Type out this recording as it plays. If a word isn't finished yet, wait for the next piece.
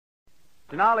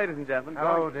Now, ladies and gentlemen.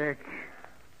 Hello, Dick.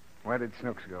 Where did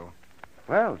Snooks go?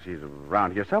 Well, she's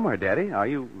around here somewhere, Daddy. Are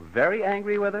you very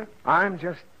angry with her? I'm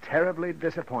just terribly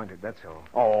disappointed, that's all.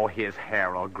 Oh, his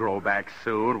hair will grow back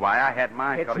soon. Why, I had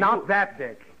mine cut. It's not that,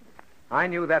 Dick. I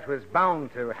knew that was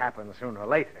bound to happen sooner or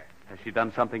later. Has she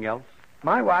done something else?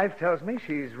 My wife tells me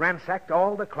she's ransacked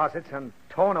all the closets and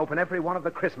torn open every one of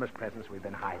the Christmas presents we've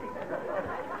been hiding.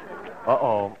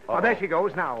 Uh-oh. Oh, there she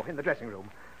goes now, in the dressing room.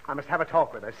 I must have a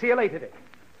talk with her. See you later, Dick.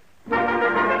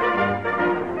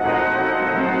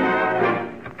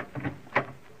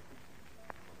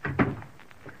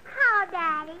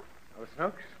 Daddy. Oh,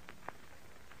 Snooks?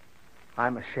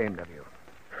 I'm ashamed of you.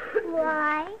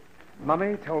 Why?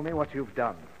 Mummy told me what you've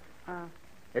done.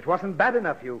 It wasn't bad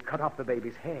enough you cut off the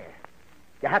baby's hair.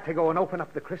 You had to go and open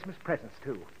up the Christmas presents,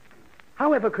 too.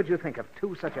 However could you think of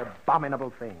two such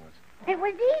abominable things? It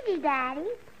was easy, Daddy.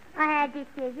 I had the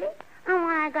scissors, and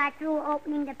when I got through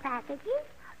opening the packages,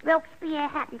 Robespierre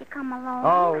happened to come along.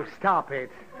 Oh, stop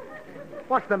it.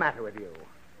 What's the matter with you?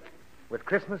 With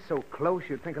Christmas so close,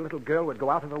 you'd think a little girl would go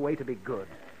out of her way to be good.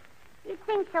 You'd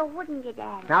think so, wouldn't you,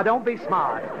 Daddy? Now, don't be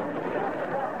smart.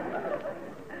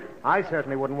 I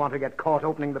certainly wouldn't want to get caught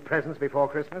opening the presents before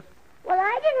Christmas. Well,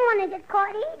 I didn't want to get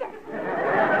caught either.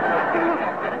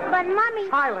 But Mummy...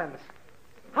 Silence.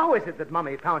 How is it that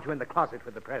Mummy found you in the closet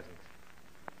with the presents?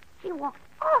 She walked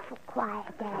awful quiet,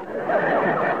 Daddy.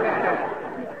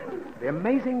 The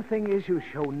amazing thing is you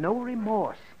show no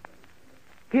remorse.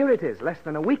 Here it is, less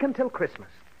than a week until Christmas,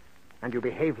 and you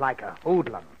behave like a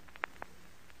hoodlum.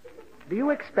 Do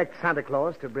you expect Santa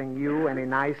Claus to bring you any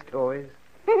nice toys?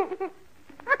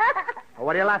 Or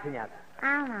what are you laughing at?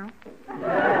 I don't know.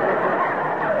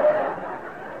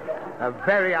 The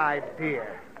very idea.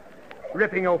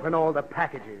 Ripping open all the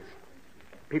packages.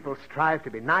 People strive to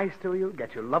be nice to you,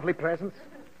 get you lovely presents,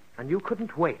 and you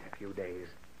couldn't wait a few days.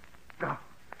 Oh,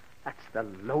 that's the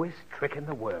lowest trick in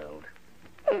the world.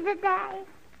 Is it, Daddy?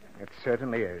 It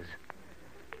certainly is.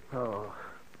 Oh.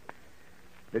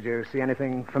 Did you see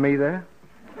anything for me there?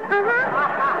 Mommy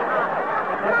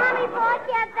bought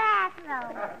you a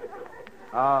bathrobe.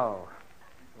 Oh.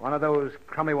 One of those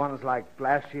crummy ones like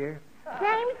last year?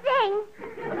 Same thing.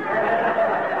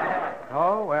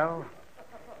 Oh, well.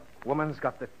 Woman's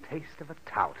got the taste of a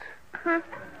tout. Huh?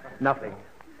 Nothing.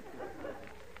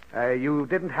 You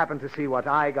didn't happen to see what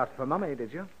I got for Mummy,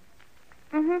 did you?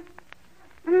 Mm-hmm.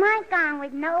 My gown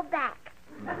with no back.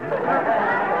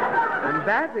 And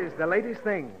that is the latest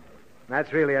thing.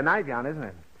 That's really a nightgown, isn't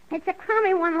it? It's a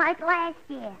crummy one like last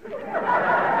year.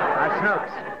 Now,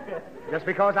 Snooks, just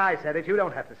because I said it, you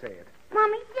don't have to say it.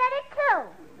 Mommy said it, too.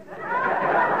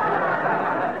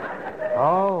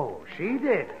 Oh, she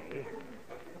did, eh?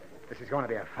 This is going to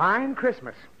be a fine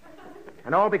Christmas.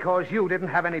 And all because you didn't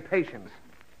have any patience.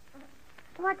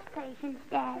 What's patience,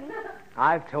 Daddy?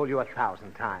 I've told you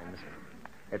 1,000 times.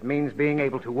 It means being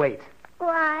able to wait.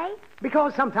 Why?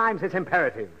 Because sometimes it's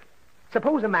imperative.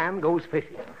 Suppose a man goes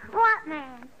fishing. What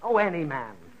man? Oh, any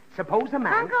man. Suppose a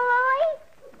man... Uncle Louie?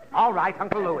 All right,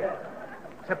 Uncle Louie.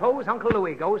 Suppose Uncle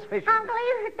Louie goes fishing. Uncle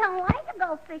Louie don't like to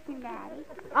go fishing, Daddy.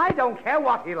 I don't care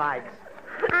what he likes.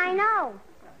 I know.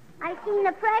 I seen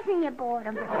the present you bought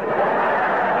him.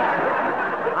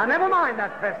 Now, never mind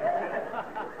that present.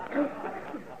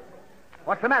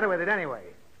 What's the matter with it, anyway?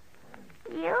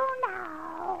 You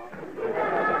know.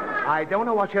 I don't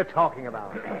know what you're talking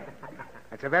about.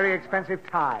 It's a very expensive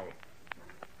tie.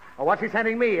 Oh, what's he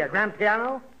sending me, a grand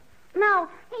piano? No,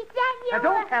 he said you Now,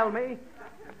 don't tell me.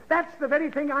 That's the very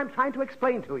thing I'm trying to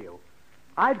explain to you.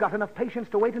 I've got enough patience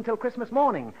to wait until Christmas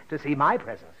morning to see my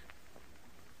presents.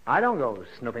 I don't go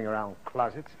snooping around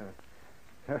closets.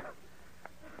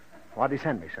 What'd he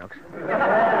send me, Snooks?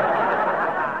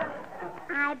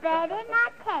 I better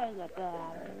not tell you,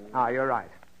 Daddy. Ah, you're right.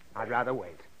 I'd rather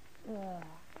wait. Yeah.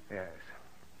 Yes.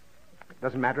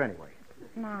 Doesn't matter anyway.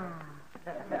 No.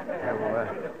 Well,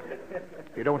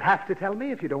 you don't have to tell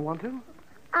me if you don't want to.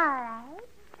 All right.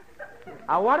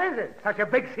 What is it? Such a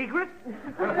big secret?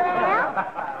 Well,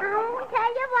 I won't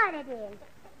tell you what it is.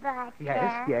 But,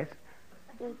 Yes.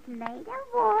 it's made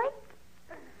of wood,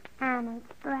 and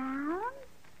it's brown,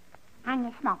 and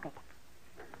you smoke it.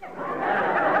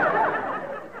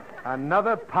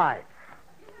 Another pipe.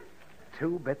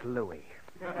 2-bit Louie.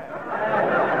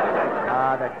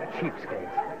 Ah, the cheapskate.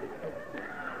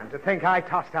 And to think I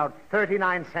tossed out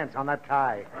 39 cents on that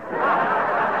tie.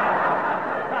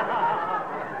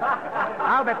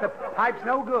 I'll bet the pipe's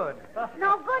no good.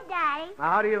 No good, Daddy.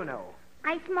 Now, how do you know?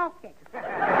 I smoked it. And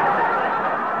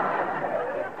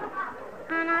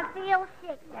I feel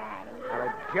sick, Daddy. Well,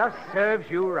 it just serves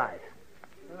you right.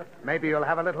 Maybe you'll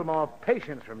have a little more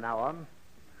patience from now on.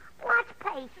 What's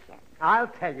patience? I'll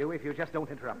tell you if you just don't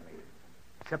interrupt me.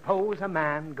 Suppose a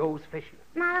man goes fishing.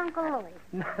 Not Uncle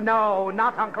Louie. No,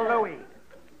 not Uncle Louie.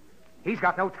 He's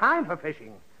got no time for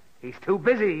fishing. He's too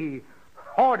busy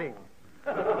hoarding.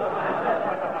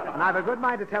 And I've a good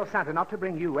mind to tell Santa not to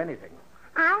bring you anything.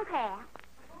 I don't care.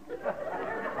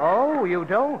 Oh, you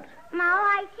don't? No,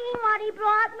 I seen what he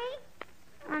brought me,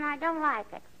 and I don't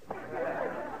like it.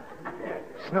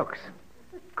 Snooks,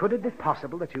 could it be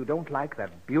possible that you don't like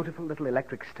that beautiful little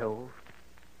electric stove?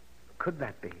 Could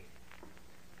that be?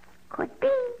 Could be.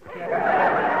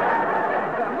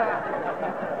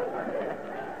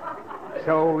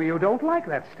 So you don't like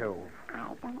that stove? I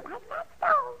don't like that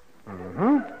stove.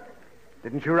 Mm-hmm.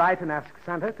 Didn't you write and ask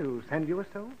Santa to send you a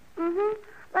stove? Mm-hmm.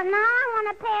 But now I want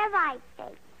a pair of ice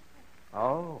skates.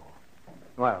 Oh.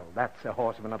 Well, that's a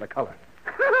horse of another color.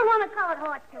 I want a colored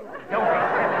horse, too. Don't be silly.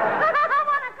 I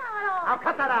want a colored horse. I'll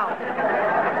cut that out.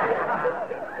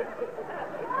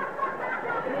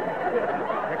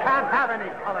 You can't have any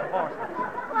colored horses.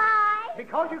 Why?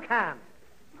 Because you can't.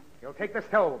 You'll take the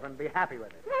stove and be happy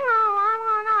with it. No, I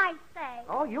want ice skates.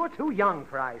 Oh, you're too young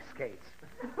for ice skates.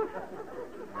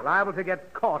 You're liable to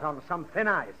get caught on some thin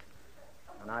ice.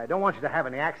 And I don't want you to have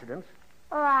any accidents.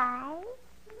 Why?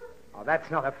 Oh,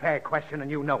 that's not a fair question, and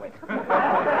you know it.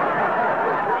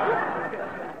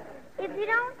 If you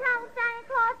don't tell Santa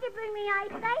Claus to bring me ice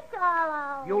skates,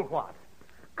 I'll... You'll what?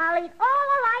 I'll eat all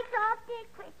the lights off the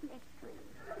Christmas tree.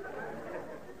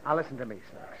 Now, listen to me,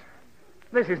 Snooks.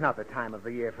 This is not the time of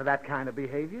the year for that kind of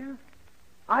behavior.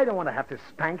 I don't want to have to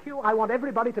spank you. I want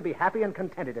everybody to be happy and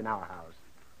contented in our house.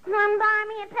 Then buy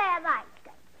me a pair of ice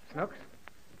skates. Snooks,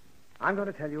 I'm going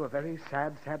to tell you a very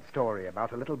sad, sad story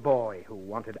about a little boy who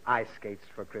wanted ice skates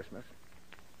for Christmas.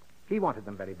 He wanted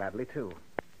them very badly, too.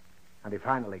 And he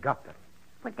finally got them.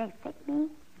 Would they fit me?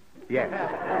 Yes.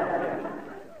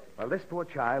 Well, this poor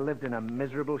child lived in a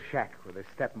miserable shack with his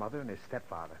stepmother and his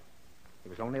stepfather. He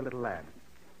was only a little lad.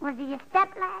 Was he a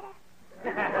stepladder?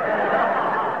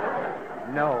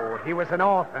 No, he was an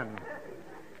orphan.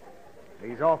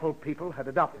 These awful people had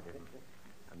adopted him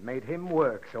and made him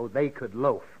work so they could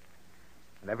loaf.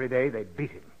 And every day they'd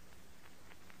beat him.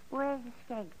 Where's the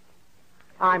skates?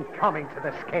 I'm coming to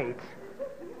the skates.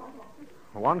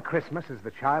 One Christmas, as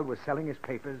the child was selling his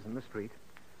papers in the street,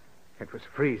 it was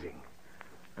freezing,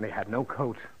 and he had no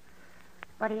coat.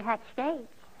 But he had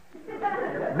skates.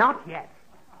 Not yet.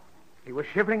 He was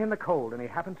shivering in the cold, and he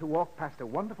happened to walk past a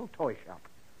wonderful toy shop.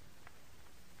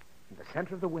 In the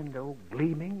center of the window,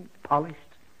 gleaming, polished,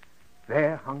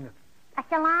 there hung A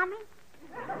salami?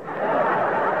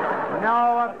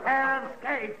 No, a pair of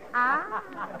skates. Ah?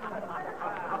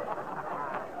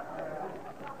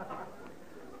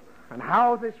 And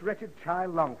how this wretched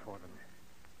child longed for them.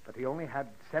 But he only had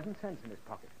 7 cents in his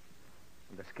pocket.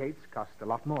 And the skates cost a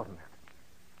lot more than that.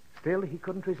 Still, he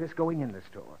couldn't resist going in the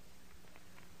store.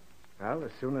 Well,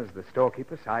 as soon as the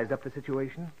storekeeper sized up the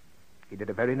situation, he did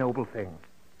a very noble thing.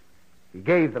 He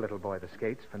gave the little boy the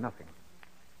skates for nothing.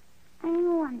 Are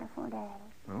you wonderful, Daddy?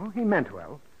 Oh, he meant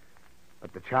well.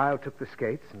 But the child took the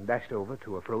skates and dashed over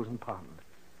to a frozen pond.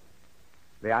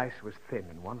 The ice was thin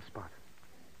in one spot.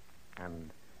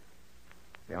 And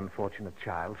the unfortunate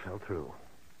child fell through.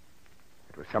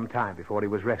 It was some time before he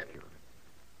was rescued.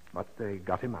 But they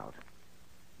got him out.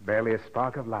 Barely a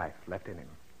spark of life left in him.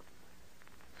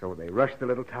 So they rushed the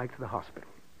little tyke to the hospital.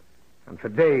 And for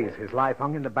days, his life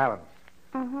hung in the balance.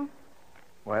 Mm-hmm.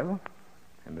 Well,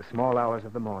 in the small hours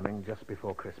of the morning, just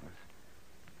before Christmas,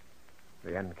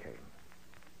 the end came.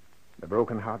 The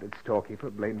broken-hearted storekeeper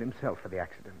blamed himself for the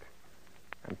accident.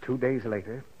 And 2 days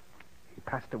later, he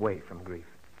passed away from grief.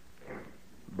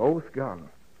 Both gone.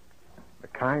 The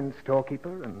kind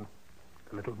storekeeper and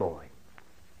the little boy.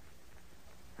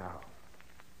 Now,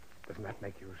 doesn't that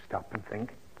make you stop and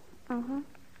think? Mm-hmm.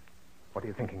 What are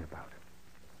you thinking about?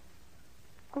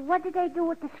 What did they do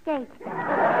with the skates, Daddy?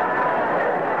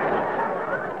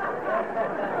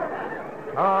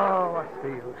 Oh, what's the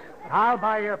use? I'll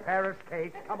buy you a pair of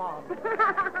skates. Come on.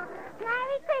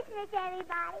 Merry Christmas,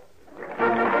 everybody.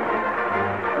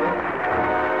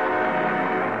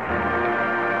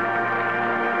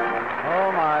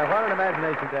 Oh, my, what an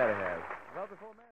imagination Daddy has.